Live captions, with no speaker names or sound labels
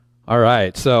All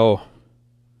right. So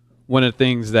one of the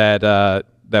things that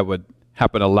that would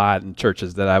happen a lot in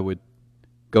churches that I would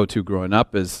go to growing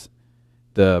up is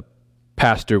the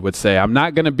pastor would say, "I'm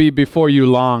not going to be before you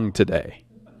long today."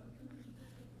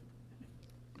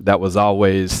 That was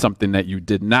always something that you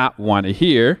did not want to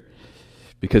hear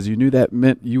because you knew that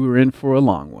meant you were in for a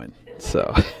long one.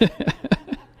 So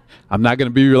I'm not going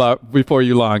to be before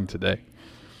you long today.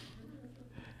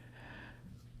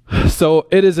 So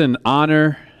it is an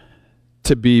honor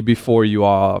to be before you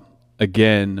all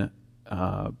again,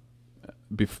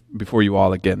 before you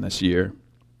all again this year.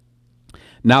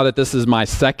 Now that this is my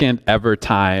second ever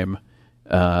time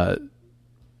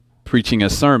preaching a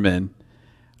sermon,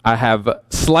 I have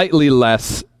slightly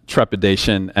less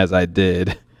trepidation as I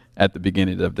did at the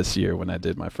beginning of this year when I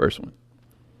did my first one.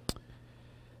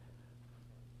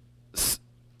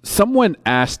 Someone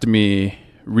asked me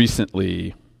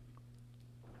recently,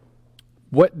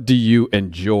 what do you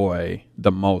enjoy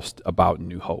the most about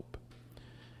New Hope?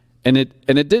 And it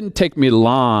didn't take me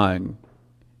long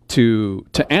to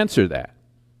answer that.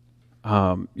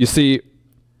 You see,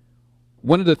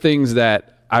 one of the things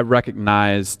that I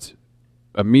recognized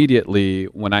immediately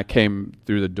when I came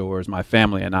through the doors, my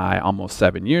family and I, almost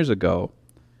 7 years ago,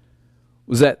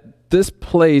 was that this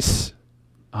place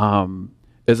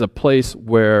is a place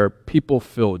where people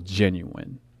feel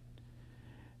genuine.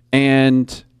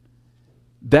 And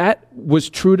that was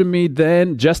true to me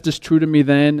then, just as true to me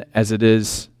then as it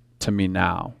is to me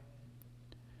now.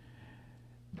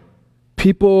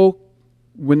 People,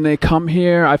 when they come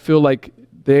here, I feel like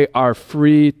they are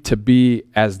free to be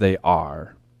as they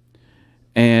are.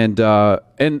 And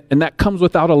that comes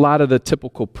without a lot of the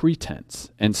typical pretense.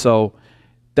 And so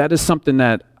that is something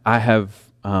that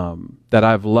I've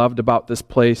loved about this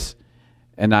place,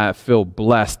 and I feel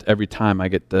blessed every time I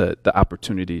get the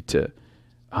opportunity to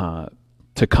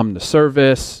come to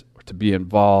service or to be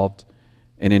involved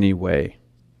in any way.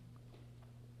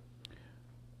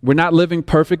 We're not living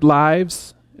perfect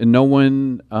lives, and no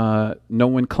one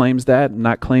claims that. I'm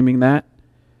not claiming that.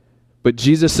 But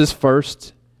Jesus is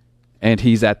first, and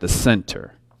he's at the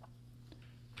center.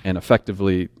 And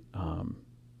effectively,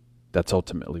 that's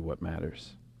ultimately what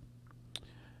matters.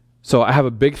 So I have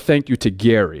a big thank you to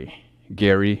Gary.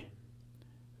 Gary,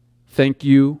 thank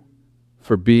you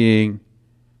for being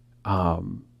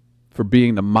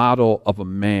the model of a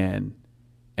man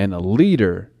and a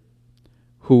leader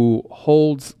who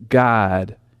holds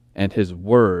God and his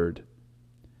word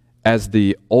as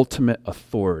the ultimate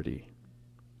authority.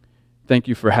 Thank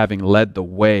you for having led the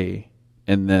way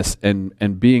in this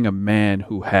and being a man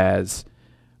who has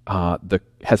had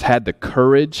the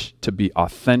courage to be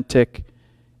authentic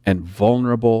and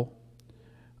vulnerable.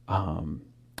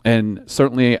 And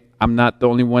certainly I'm not the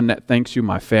only one that thanks you.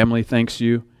 My family thanks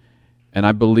you. And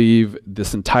I believe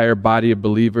this entire body of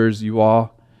believers, you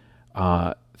all,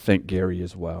 thank Gary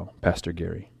as well, Pastor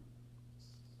Gary.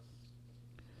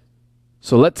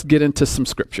 So let's get into some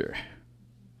scripture.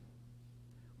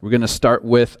 We're going to start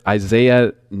with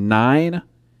Isaiah 9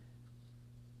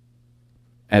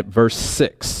 at verse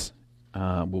 6.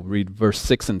 We'll read verse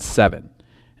 6 and 7.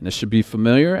 And this should be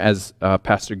familiar as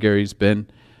Pastor Gary's been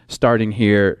starting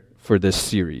here for this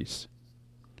series.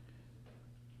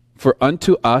 For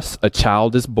unto us a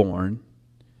child is born,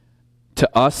 to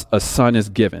us a son is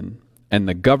given, and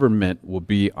the government will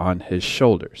be on his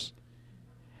shoulders.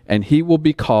 And he will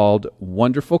be called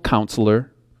Wonderful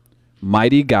Counselor,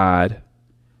 Mighty God,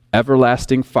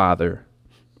 Everlasting Father,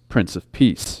 Prince of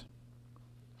Peace.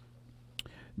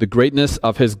 The greatness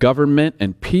of his government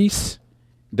and peace,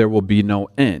 there will be no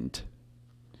end.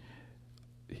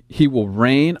 He will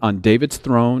reign on David's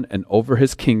throne and over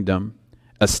his kingdom,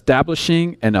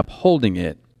 establishing and upholding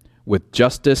it with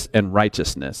justice and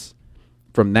righteousness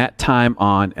from that time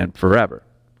on and forever.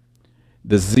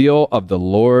 The zeal of the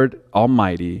Lord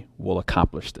Almighty will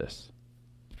accomplish this.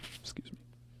 Excuse me.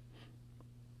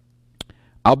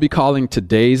 I'll be calling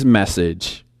today's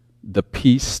message the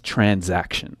peace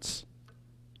transactions.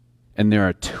 And there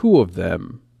are two of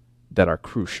them that are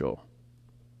crucial.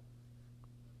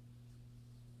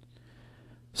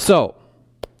 So,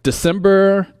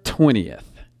 December 20th,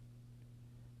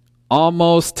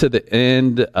 almost to the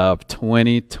end of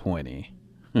 2020.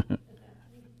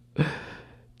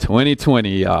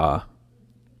 2020, y'all.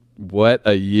 What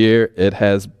a year it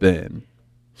has been.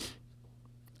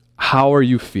 How are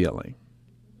you feeling?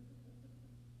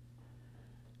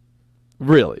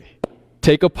 Really,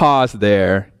 take a pause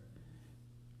there.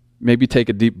 Maybe take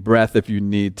a deep breath if you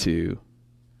need to.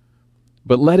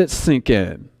 But let it sink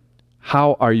in.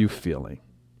 How are you feeling?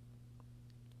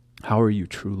 How are you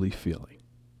truly feeling?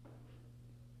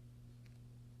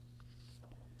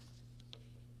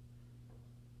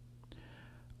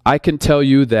 I can tell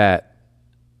you that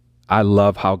I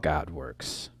love how God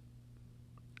works.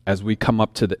 As we come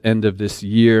up to the end of this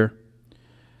year,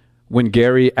 when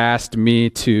Gary asked me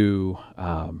to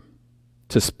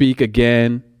speak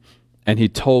again, and he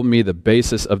told me the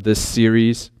basis of this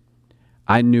series,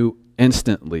 I knew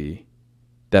instantly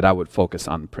that I would focus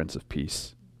on the Prince of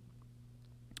Peace.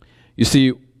 You see,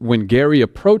 when Gary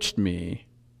approached me,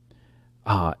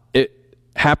 it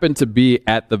happened to be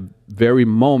at the very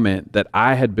moment that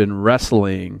I had been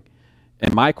wrestling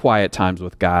in my quiet times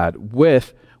with God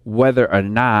with whether or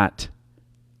not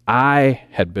I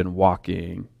had been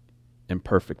walking in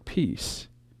perfect peace.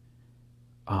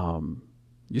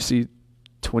 You see,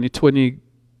 2020,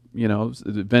 the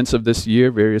events of this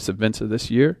year, various events of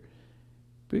this year,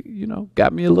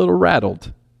 got me a little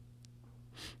rattled.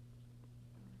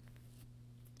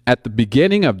 At the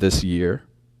beginning of this year,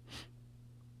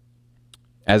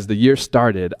 as the year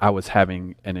started, I was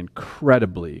having an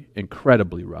incredibly,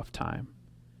 incredibly rough time.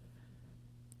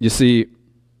 You see,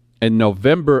 in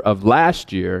November of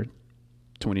last year,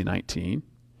 2019,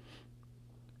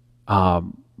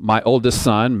 my oldest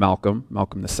son, Malcolm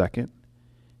II,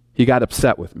 he got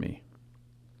upset with me.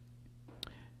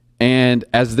 And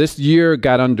as this year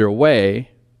got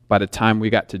underway, by the time we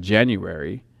got to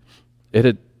January, it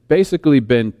had basically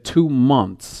been 2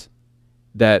 months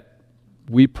that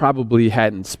we probably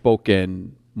hadn't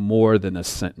spoken more than a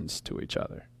sentence to each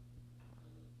other.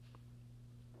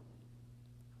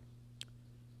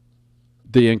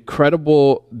 The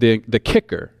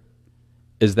kicker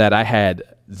is that I had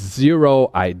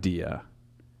zero idea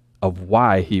of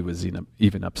why he was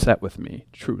even upset with me,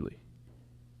 truly.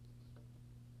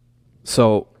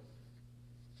 So,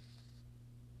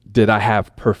 did I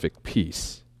have perfect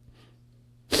peace?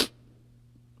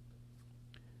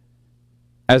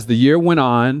 As the year went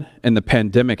on and the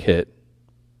pandemic hit,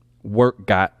 work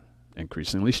got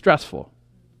increasingly stressful.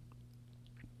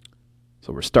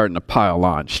 So we're starting to pile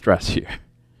on stress here.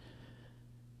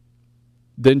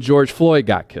 Then George Floyd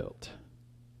got killed.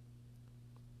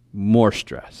 More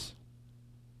stress.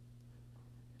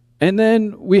 And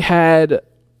then we had,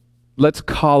 let's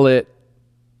call it,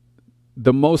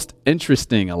 the most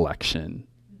interesting election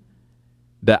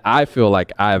that I feel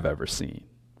like I've ever seen.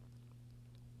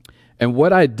 And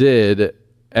what I did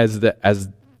as the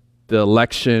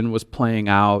election was playing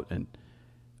out and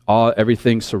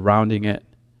everything surrounding it,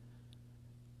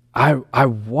 I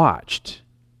watched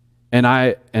and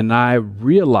I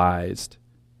realized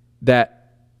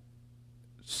that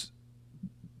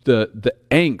the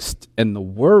angst and the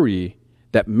worry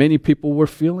that many people were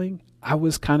feeling, I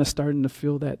was kind of starting to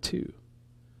feel that too.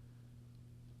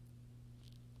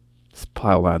 Let's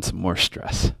pile on some more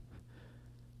stress.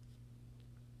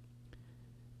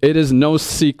 It is no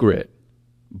secret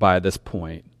by this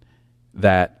point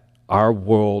that our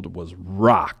world was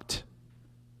rocked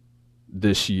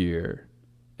this year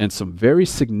in some very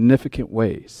significant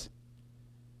ways.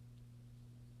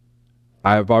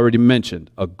 I have already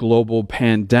mentioned a global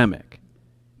pandemic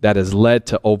that has led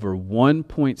to over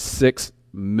 1.6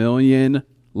 million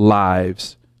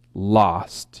lives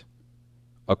lost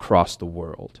across the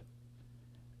world,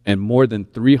 and more than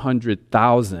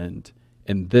 300,000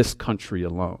 in this country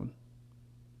alone.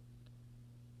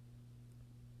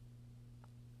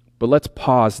 But let's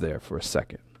pause there for a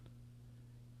second.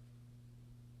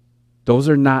 Those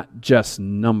are not just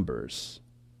numbers.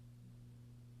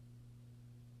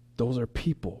 Those are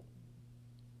people.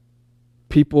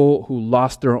 People who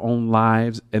lost their own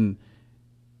lives and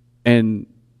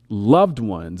loved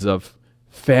ones of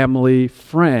family,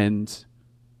 friends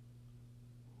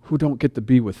who don't get to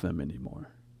be with them anymore.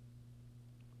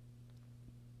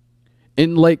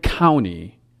 In Lake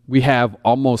County, we have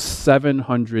almost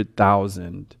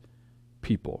 700,000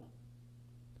 people.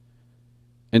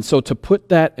 And so to put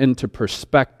that into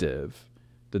perspective,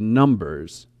 the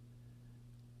numbers,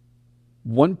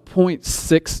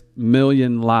 1.6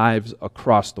 million lives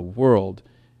across the world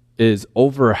is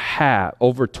over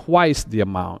twice the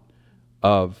amount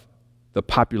of the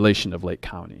population of Lake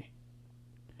County.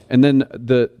 And then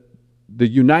the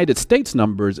United States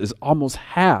numbers is almost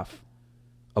half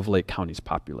of Lake County's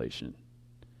population.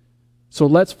 So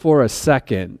let's for a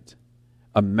second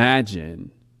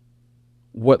imagine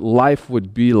what life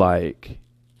would be like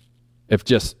if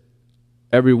just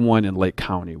everyone in Lake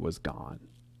County was gone.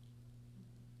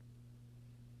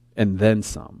 And then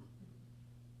some.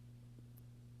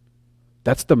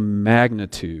 That's the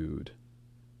magnitude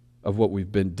of what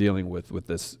we've been dealing with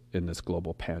this in this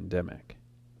global pandemic.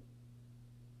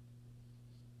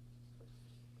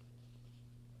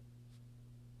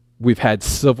 We've had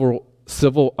civil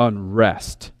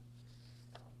unrest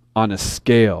on a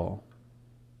scale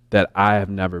that I have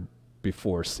never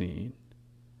before seen.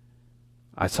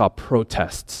 I saw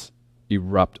protests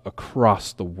erupt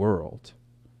across the world.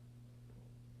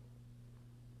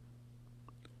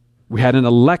 We had an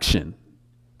election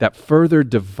that further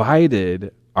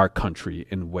divided our country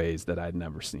in ways that I'd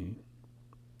never seen.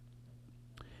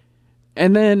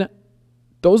 And then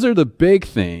those are the big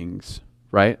things,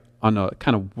 right, on a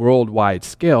kind of worldwide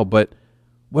scale. But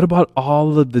what about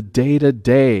all of the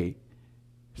day-to-day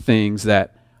things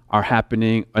that are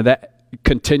happening or that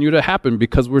continue to happen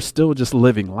because we're still just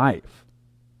living life,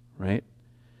 right?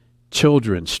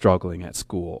 Children struggling at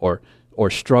school or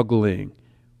struggling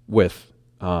with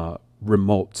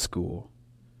remote school.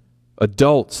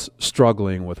 Adults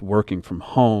struggling with working from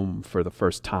home for the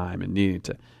first time and needing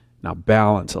to now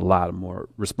balance a lot of more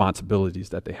responsibilities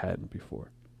that they hadn't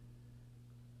before.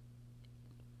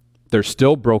 There's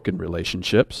still broken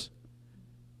relationships.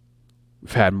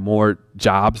 We've had more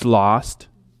jobs lost,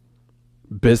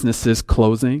 businesses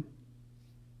closing.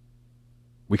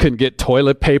 We couldn't get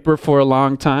toilet paper for a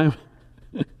long time.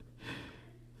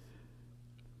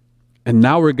 And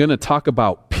now we're going to talk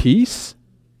about peace?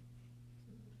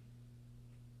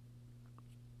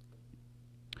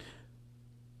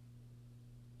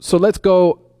 So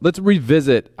let's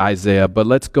revisit Isaiah, but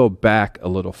let's go back a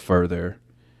little further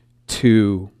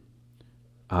to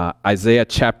Isaiah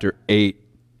chapter 8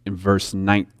 and verse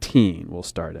 19, we'll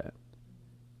start at. I'd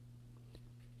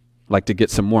like to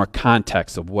get some more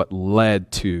context of what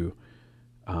led to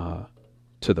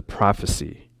the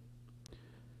prophecy.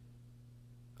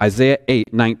 Isaiah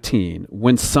 8:19,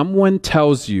 when someone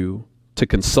tells you to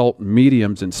consult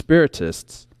mediums and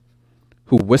spiritists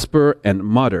who whisper and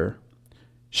mutter,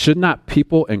 should not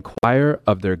people inquire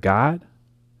of their God?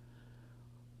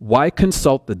 Why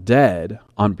consult the dead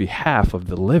on behalf of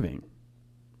the living?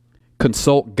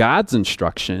 Consult God's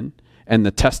instruction and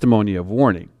the testimony of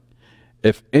warning.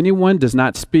 If anyone does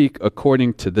not speak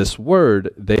according to this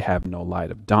word, they have no light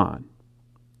of dawn.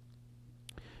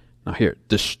 Now here,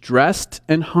 distressed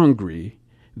and hungry,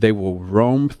 they will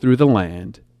roam through the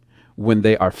land. When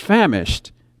they are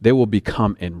famished, they will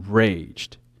become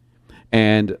enraged.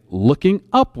 And looking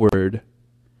upward,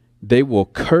 they will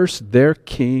curse their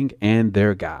king and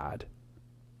their God.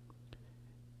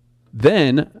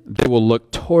 Then they will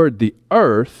look toward the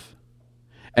earth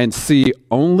and see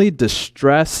only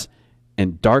distress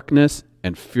and darkness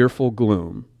and fearful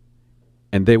gloom,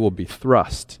 and they will be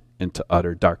thrust into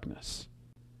utter darkness.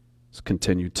 Let's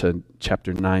continue to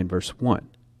chapter 9, verse 1.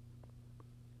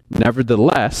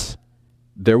 Nevertheless,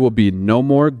 there will be no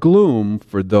more gloom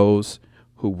for those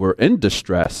who were in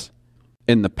distress.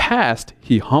 In the past,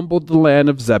 he humbled the land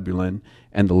of Zebulun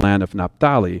and the land of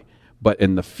Naphtali, but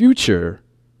in the future,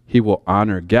 he will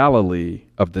honor Galilee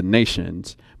of the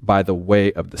nations by the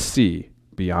way of the sea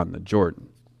beyond the Jordan.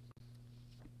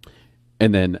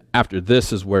 And then after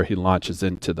this is where he launches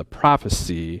into the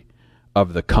prophecy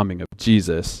of the coming of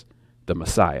Jesus, the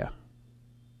Messiah.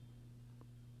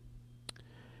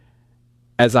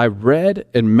 As I read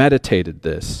and meditated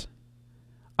this,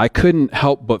 I couldn't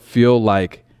help but feel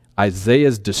like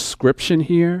Isaiah's description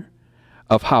here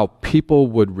of how people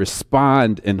would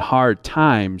respond in hard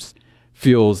times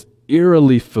feels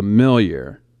eerily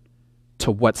familiar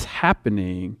to what's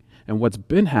happening and what's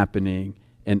been happening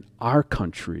in our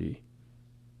country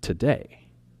today.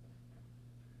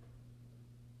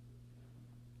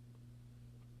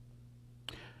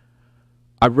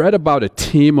 I read about a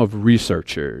team of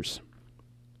researchers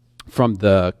from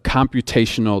they're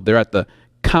at the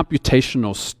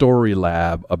Computational Story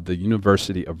Lab of the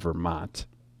University of Vermont.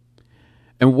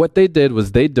 And what they did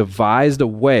was they devised a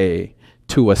way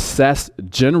to assess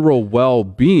general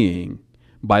well-being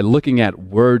by looking at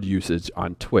word usage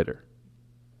on Twitter.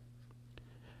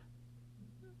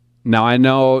 Now, I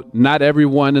know not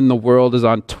everyone in the world is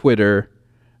on Twitter,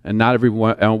 and not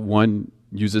everyone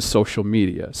uses social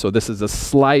media. So this is a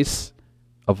slice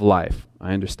of life.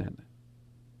 I understand that.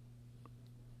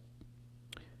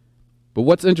 But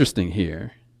what's interesting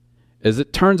here is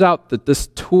it turns out that this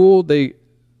tool they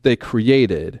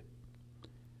created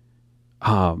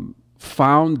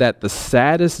found that the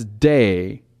saddest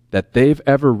day that they've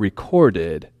ever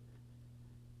recorded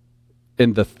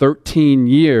in the 13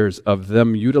 years of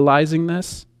them utilizing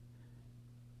this,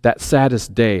 that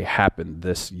saddest day happened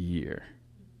this year.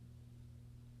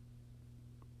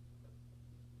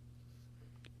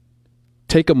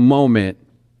 Take a moment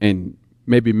and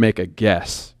maybe make a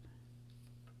guess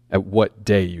at what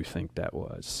day you think that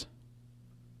was.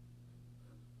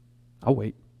 I'll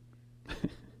wait.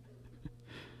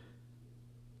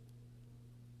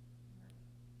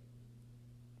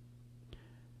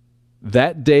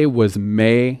 That day was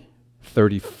May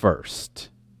 31st.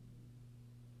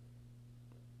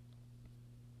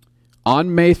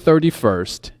 On May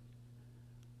 31st,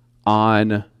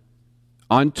 on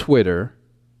Twitter,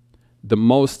 the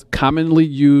most commonly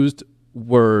used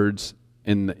words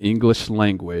in the English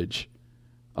language,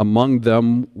 among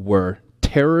them were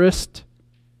terrorist,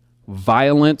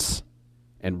 violence,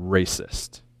 and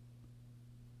racist.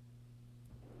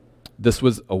 This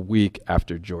was a week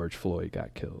after George Floyd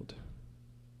got killed.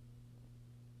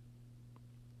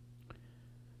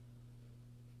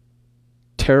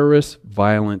 Terrorist,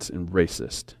 violence, and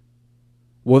racist.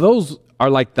 Well, those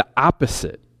are like the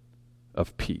opposite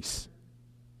of peace.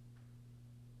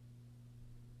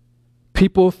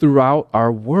 People throughout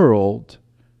our world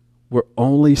were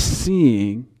only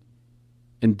seeing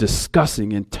and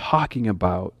discussing and talking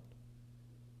about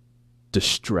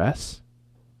distress,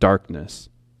 darkness,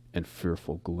 and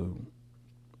fearful gloom.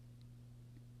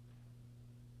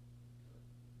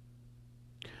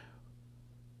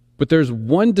 But there's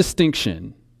one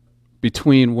distinction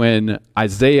between when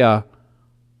Isaiah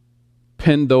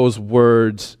penned those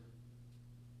words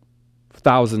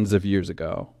thousands of years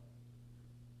ago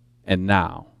and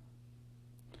now.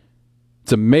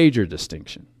 It's a major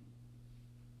distinction.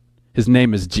 His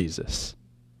name is Jesus.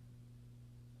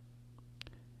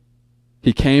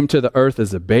 He came to the earth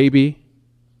as a baby.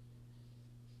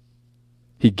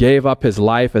 He gave up his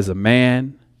life as a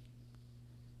man.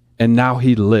 And now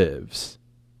he lives,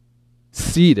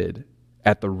 seated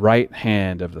at the right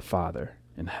hand of the Father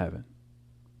in heaven.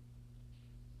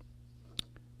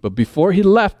 But before he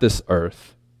left this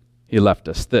earth, he left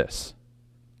us this.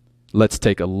 Let's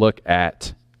take a look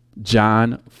at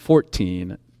John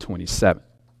 14:27.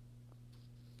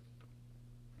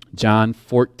 John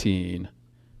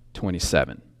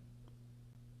 14:27.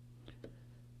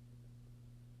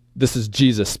 This is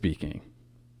Jesus speaking.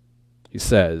 He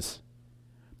says,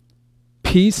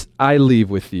 "Peace I leave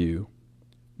with you,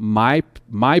 my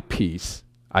peace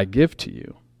I give to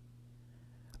you.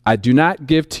 I do not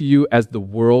give to you as the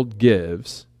world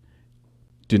gives.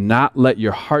 Do not let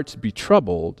your hearts be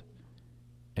troubled,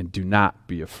 and do not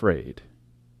be afraid."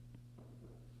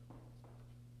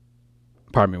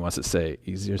 Part of me wants to say,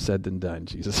 easier said than done,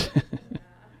 Jesus.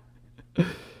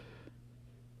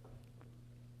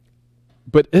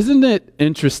 But isn't it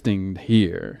interesting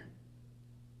here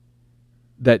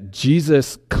that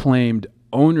Jesus claimed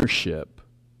ownership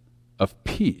of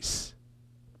peace?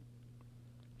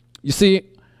 You see,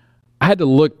 I had to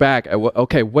look back at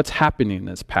what's happening in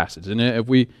this passage. And if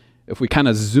we kind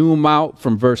of zoom out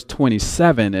from verse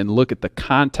 27 and look at the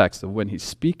context of when he's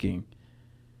speaking,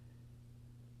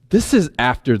 this is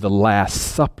after the Last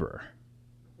Supper.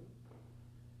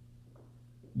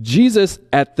 Jesus,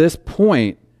 at this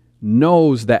point,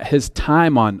 knows that his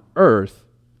time on earth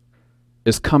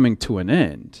is coming to an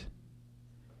end.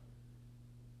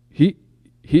 He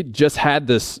just had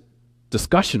this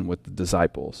discussion with the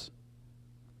disciples.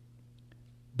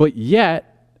 But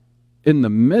yet, in the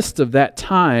midst of that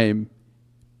time,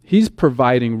 he's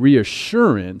providing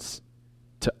reassurance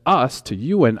to us, to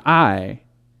you and I,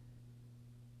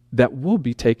 that we'll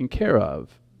be taken care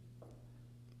of.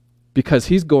 Because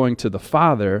he's going to the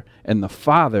Father, and the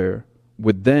Father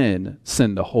would then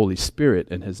send the Holy Spirit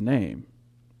in his name.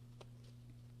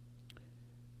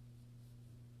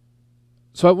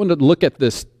 So I want to look at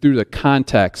this through the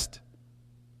context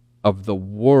of the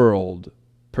world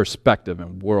perspective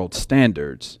and world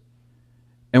standards.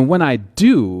 And when I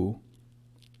do,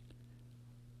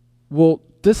 well,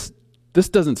 this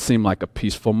doesn't seem like a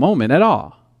peaceful moment at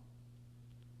all.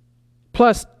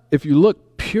 Plus, if you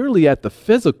look purely at the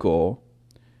physical,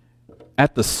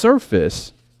 at the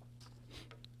surface,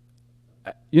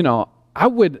 I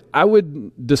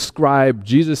would describe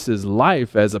Jesus'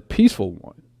 life as a peaceful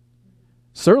one.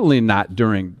 Certainly not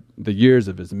during the years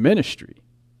of his ministry.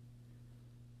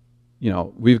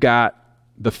 We've got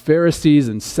the Pharisees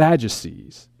and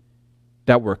Sadducees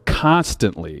that were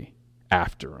constantly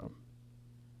after him.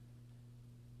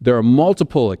 There are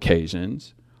multiple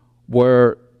occasions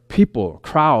where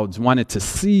crowds wanted to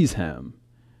seize him,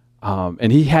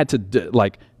 and he had to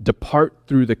depart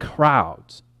through the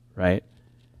crowds, right?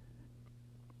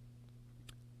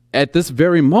 At this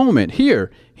very moment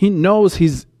here, he knows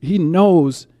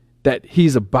that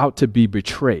he's about to be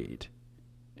betrayed.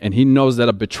 And he knows that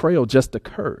a betrayal just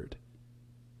occurred.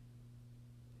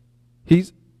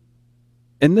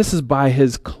 And this is by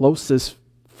his closest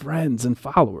friends and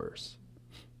followers.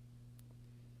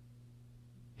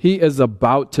 He is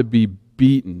about to be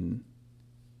beaten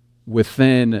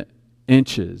within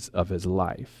inches of his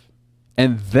life,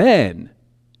 and then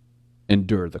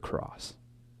endure the cross.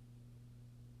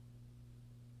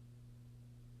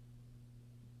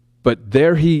 But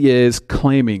there he is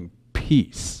claiming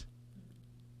peace.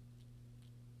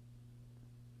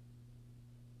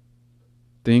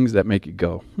 Things that make you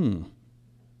go,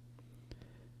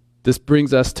 This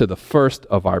brings us to the first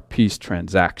of our peace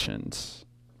transactions.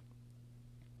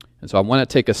 And so I want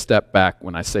to take a step back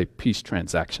when I say peace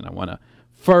transaction. I want to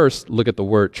first look at the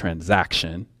word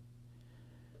transaction.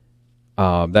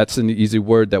 That's an easy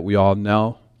word that we all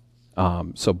know.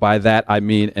 So by that, I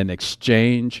mean an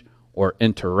exchange or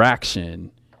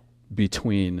interaction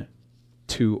between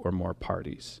two or more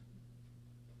parties.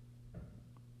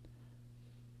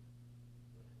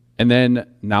 And then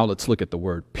now let's look at the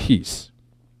word peace.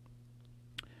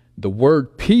 The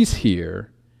word peace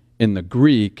here in the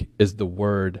Greek is the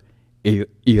word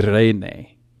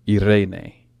irene.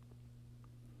 Irene.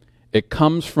 It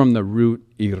comes from the root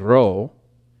iro,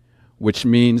 which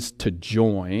means to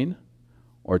join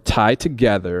or tie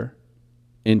together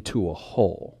into a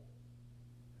whole.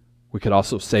 We could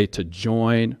also say to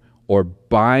join or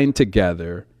bind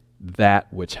together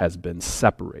that which has been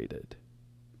separated.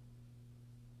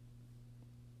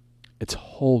 It's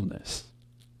wholeness.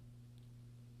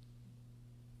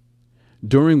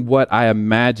 During what I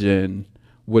imagine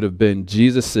would have been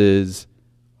Jesus's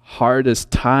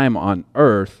hardest time on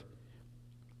earth,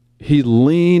 he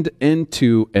leaned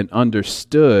into and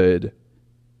understood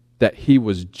that he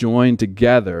was joined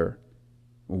together,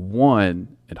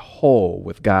 one and whole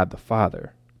with God the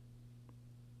Father.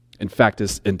 In fact,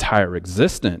 his entire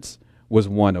existence was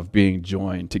one of being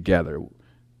joined together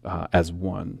as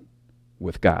one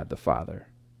with God the Father,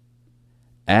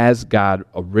 as God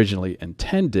originally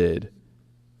intended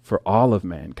for all of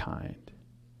mankind.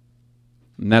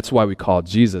 And that's why we call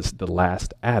Jesus the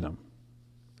last Adam.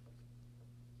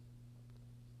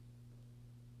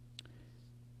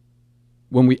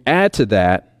 When we add to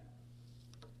that,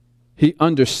 he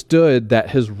understood that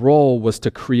his role was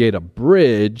to create a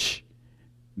bridge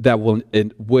that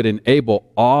would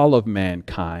enable all of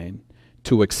mankind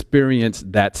to experience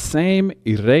that same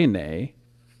Irene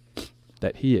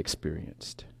that he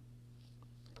experienced.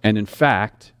 And in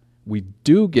fact, we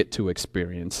do get to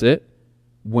experience it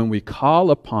when we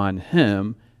call upon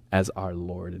him as our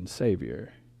Lord and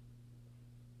Savior.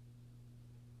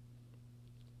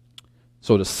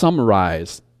 So to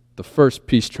summarize the first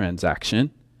peace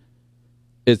transaction,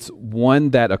 it's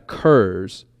one that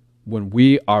occurs when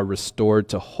we are restored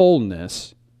to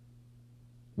wholeness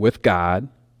with God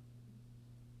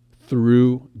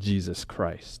through Jesus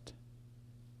Christ.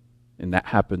 And that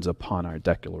happens upon our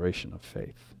declaration of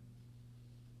faith.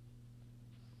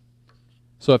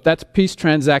 So if that's peace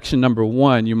transaction number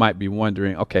one, you might be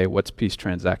wondering, okay, what's peace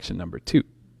transaction number two?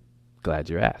 Glad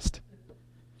you asked.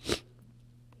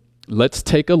 Let's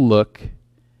take a look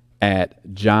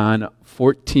at John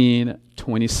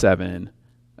 14:27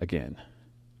 again.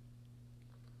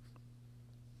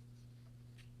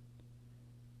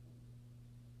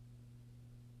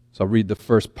 So I'll read the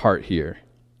first part here.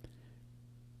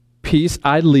 Peace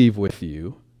I leave with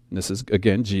you. And this is,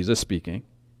 again, Jesus speaking.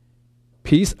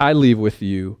 Peace I leave with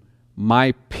you.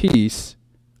 My peace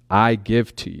I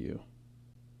give to you.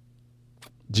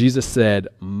 Jesus said,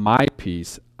 my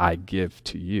peace I give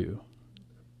to you.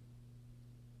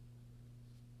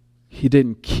 He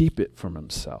didn't keep it from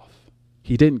himself.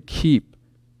 He didn't keep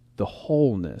the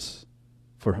wholeness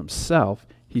for himself.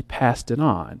 He passed it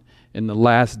on. In the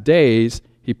last days,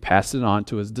 he passed it on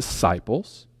to his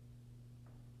disciples,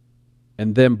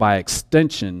 and then by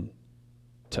extension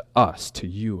to us, to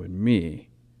you and me,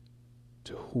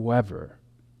 to whoever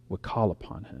would call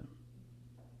upon him.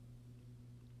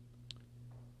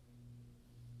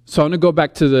 So I'm going to go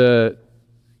back to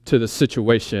the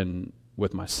situation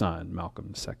with my son,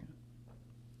 Malcolm II.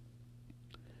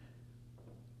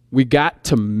 We got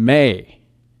to May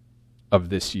of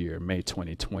this year, May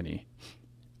 2020,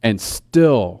 and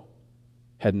still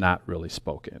had not really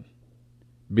spoken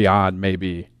beyond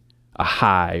maybe a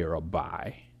hi or a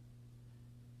bye.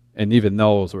 And even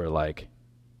those were like,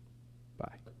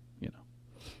 bye, you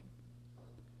know.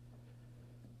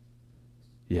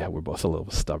 Yeah, we're both a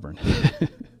little stubborn.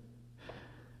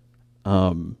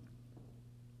 But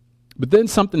then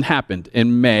something happened.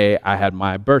 In May, I had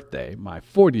my birthday, my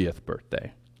 40th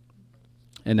birthday.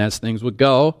 And as things would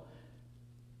go,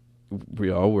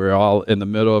 we're all in the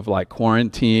middle of like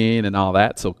quarantine and all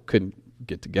that, so couldn't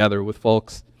get together with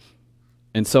folks.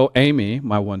 And so Amy,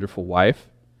 my wonderful wife,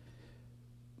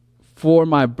 for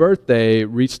my birthday,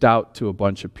 reached out to a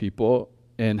bunch of people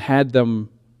and had them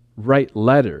write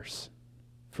letters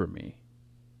for me.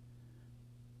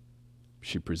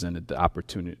 She presented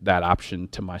that option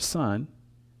to my son,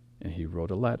 and he wrote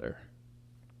a letter.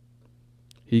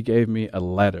 He gave me a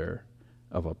letter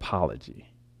of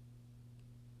apology.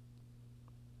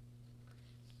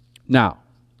 Now,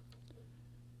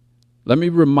 let me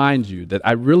remind you that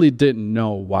I really didn't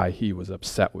know why he was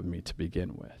upset with me to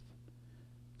begin with.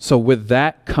 So with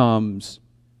that comes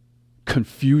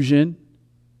confusion,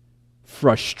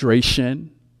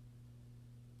 frustration,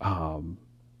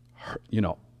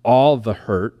 all the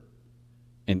hurt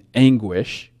and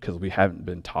anguish, because we haven't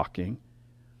been talking,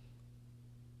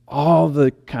 all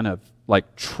the kind of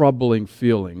like troubling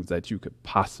feelings that you could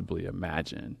possibly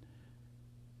imagine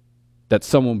that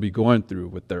someone will be going through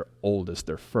with their oldest,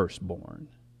 their firstborn.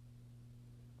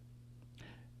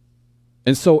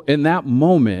 And so in that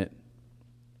moment,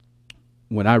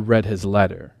 when I read his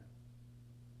letter,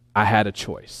 I had a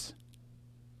choice.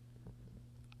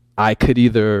 I could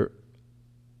either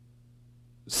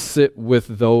sit with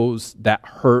those that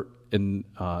hurt and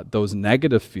those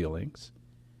negative feelings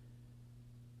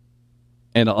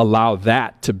and allow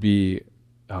that to be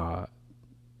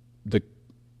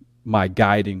my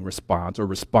guiding response, or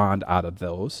respond out of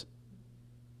those.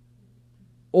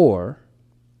 Or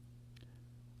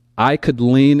I could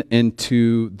lean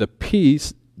into the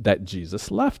peace that Jesus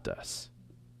left us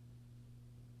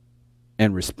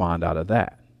and respond out of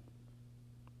that.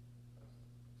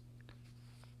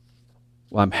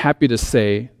 Well, I'm happy to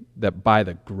say that by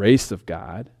the grace of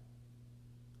God,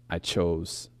 I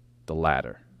chose the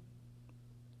latter.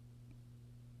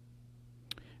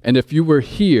 And if you were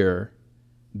here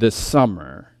this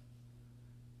summer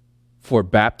for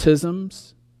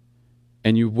baptisms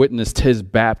and you witnessed his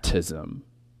baptism,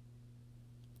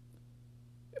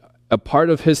 a part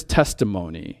of his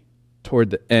testimony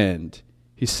toward the end,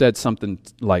 he said something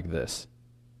like this.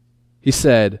 He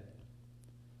said,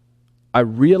 I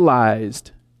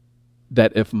realized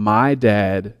that if my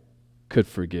dad could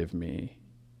forgive me,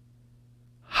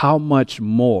 how much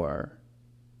more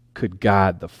could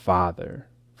God the Father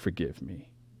forgive me?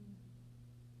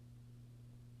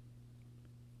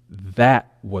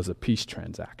 That was a peace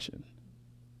transaction.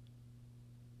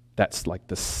 That's like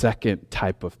the second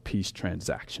type of peace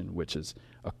transaction, which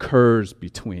occurs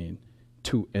between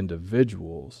two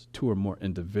or more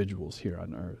individuals here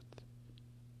on earth.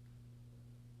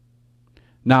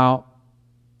 Now,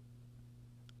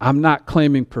 I'm not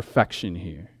claiming perfection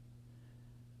here.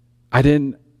 I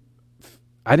didn't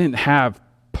have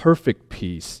perfect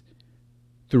peace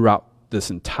throughout this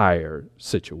entire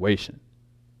situation.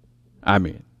 I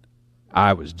mean,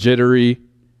 I was jittery,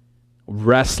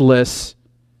 restless,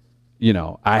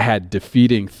 I had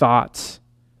defeating thoughts,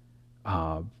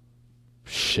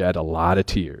 shed a lot of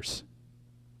tears.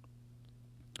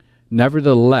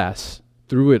 Nevertheless,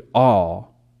 through it all,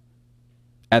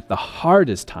 at the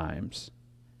hardest times,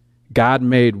 God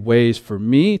made ways for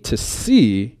me to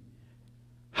see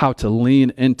how to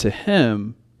lean into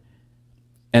him,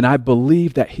 and I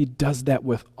believe that he does that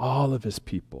with all of his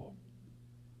people.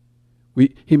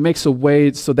 He makes a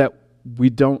way so that we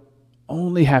don't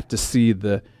only have to see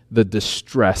the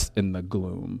distress and the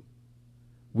gloom.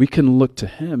 We can look to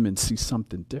him and see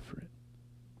something different.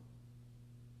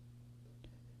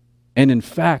 And in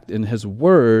fact, in his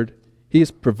word, he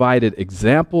has provided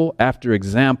example after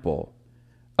example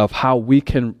of how we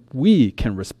can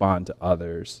respond to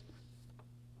others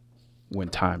when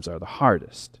times are the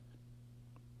hardest.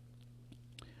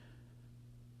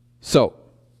 So,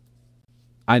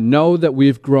 I know that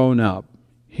we've grown up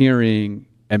hearing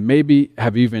and maybe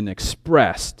have even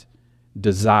expressed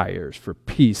desires for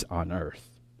peace on earth.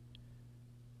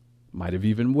 Might have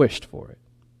even wished for it.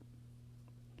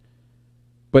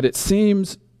 But it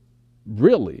seems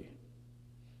really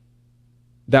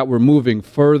that we're moving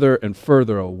further and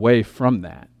further away from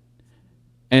that.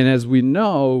 And as we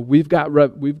know, we've got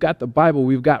the Bible,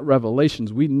 we've got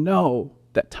Revelations. We know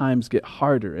that times get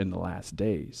harder in the last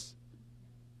days.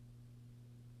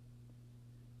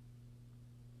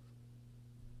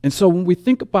 And so when we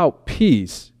think about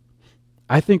peace,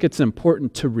 I think it's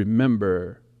important to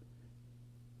remember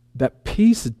that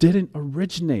peace didn't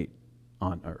originate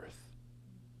on earth.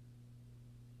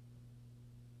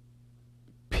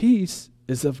 Peace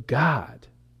is of God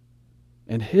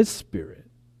and his Spirit.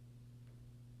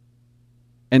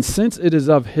 And since it is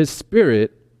of his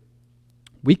Spirit,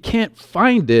 we can't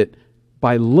find it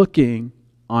by looking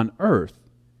on earth.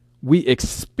 We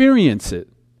experience it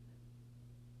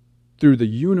through the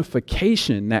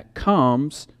unification that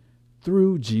comes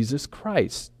through Jesus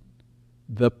Christ,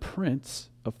 the Prince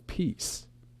of Peace.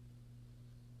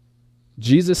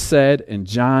 Jesus said in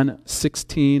John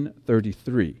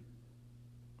 16:33,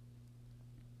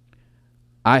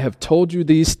 I have told you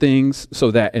these things so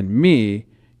that in me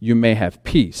you may have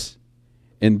peace.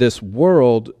 In this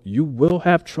world you will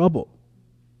have trouble,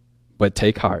 But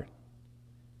take heart.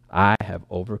 I have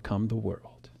overcome the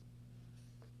world.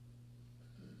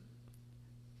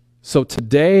 So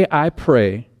today I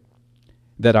pray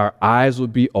that our eyes will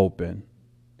be open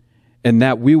and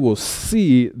that we will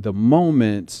see the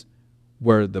moments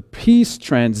where the peace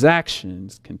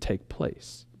transactions can take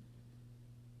place,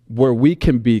 where we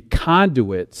can be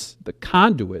the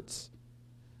conduits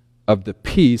of the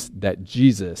peace that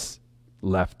Jesus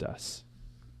left us.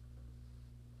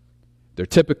 They're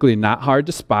typically not hard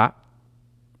to spot.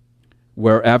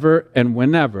 Wherever and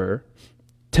whenever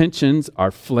tensions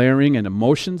are flaring and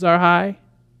emotions are high,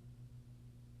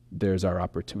 there's our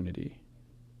opportunity.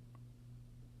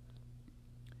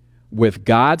 With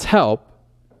God's help,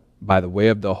 by the way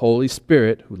of the Holy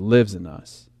Spirit who lives in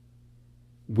us,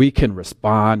 we can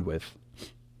respond with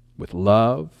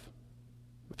love,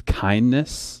 with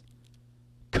kindness,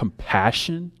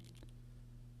 compassion,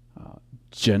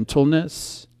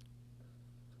 gentleness.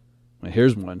 And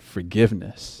here's one,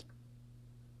 forgiveness.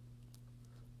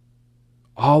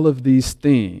 All of these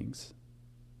things,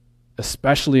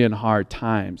 especially in hard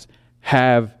times,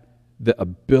 have the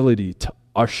ability to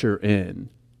usher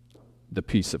in the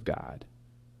peace of God.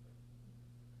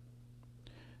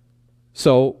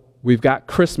 So we've got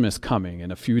Christmas coming in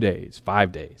a few days,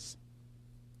 5 days.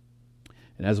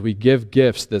 And as we give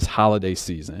gifts this holiday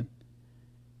season,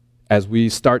 as we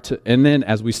start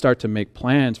to make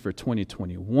plans for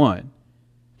 2021,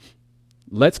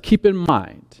 let's keep in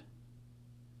mind,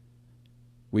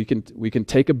 we can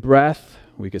take a breath.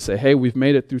 We can say, hey, we've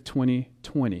made it through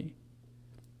 2020.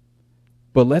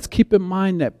 But let's keep in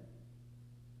mind that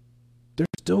there's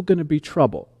still going to be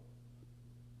trouble.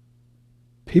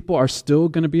 People are still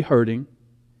going to be hurting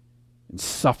and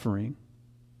suffering,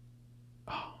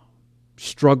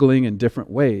 struggling in different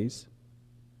ways.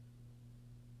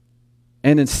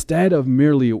 And instead of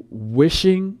merely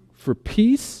wishing for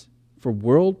peace, for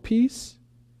world peace,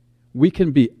 we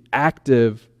can be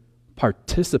active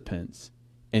participants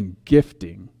in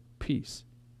gifting peace.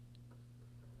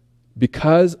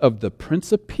 Because of the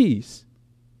Prince of Peace,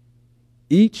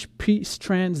 each peace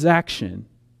transaction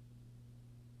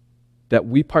that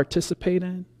we participate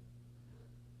in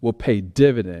will pay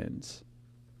dividends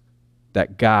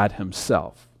that God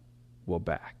Himself will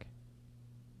back.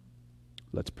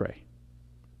 Let's pray.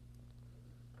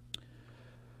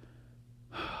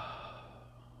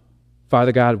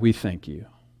 Father God, we thank you.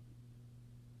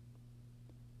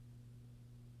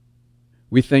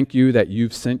 We thank you that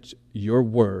you've sent your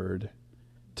word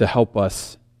to help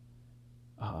us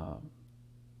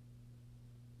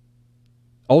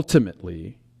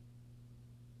ultimately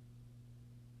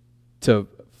to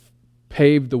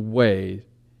pave the way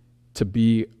to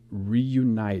be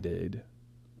reunited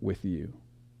with you.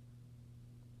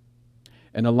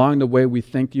 And along the way, we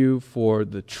thank you for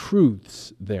the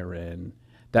truths therein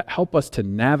that help us to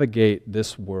navigate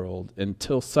this world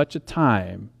until such a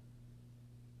time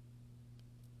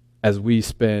as we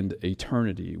spend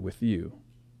eternity with you.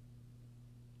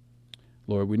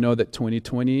 Lord, we know that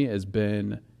 2020 has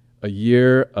been a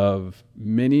year of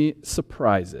many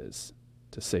surprises,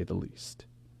 to say the least.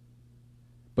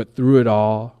 But through it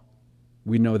all,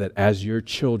 we know that as your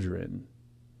children,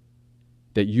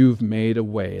 that you've made a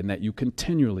way and that you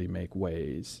continually make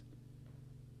ways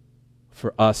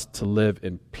for us to live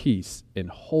in peace, in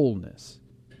wholeness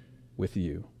with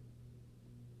you.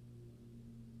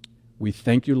 We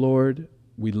thank you, Lord.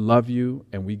 We love you,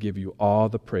 and we give you all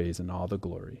the praise and all the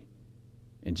glory.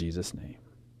 In Jesus' name,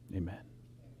 amen.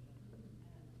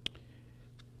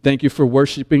 Thank you for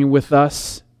worshiping with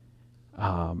us.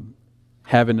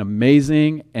 Have an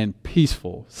amazing and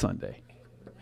peaceful Sunday.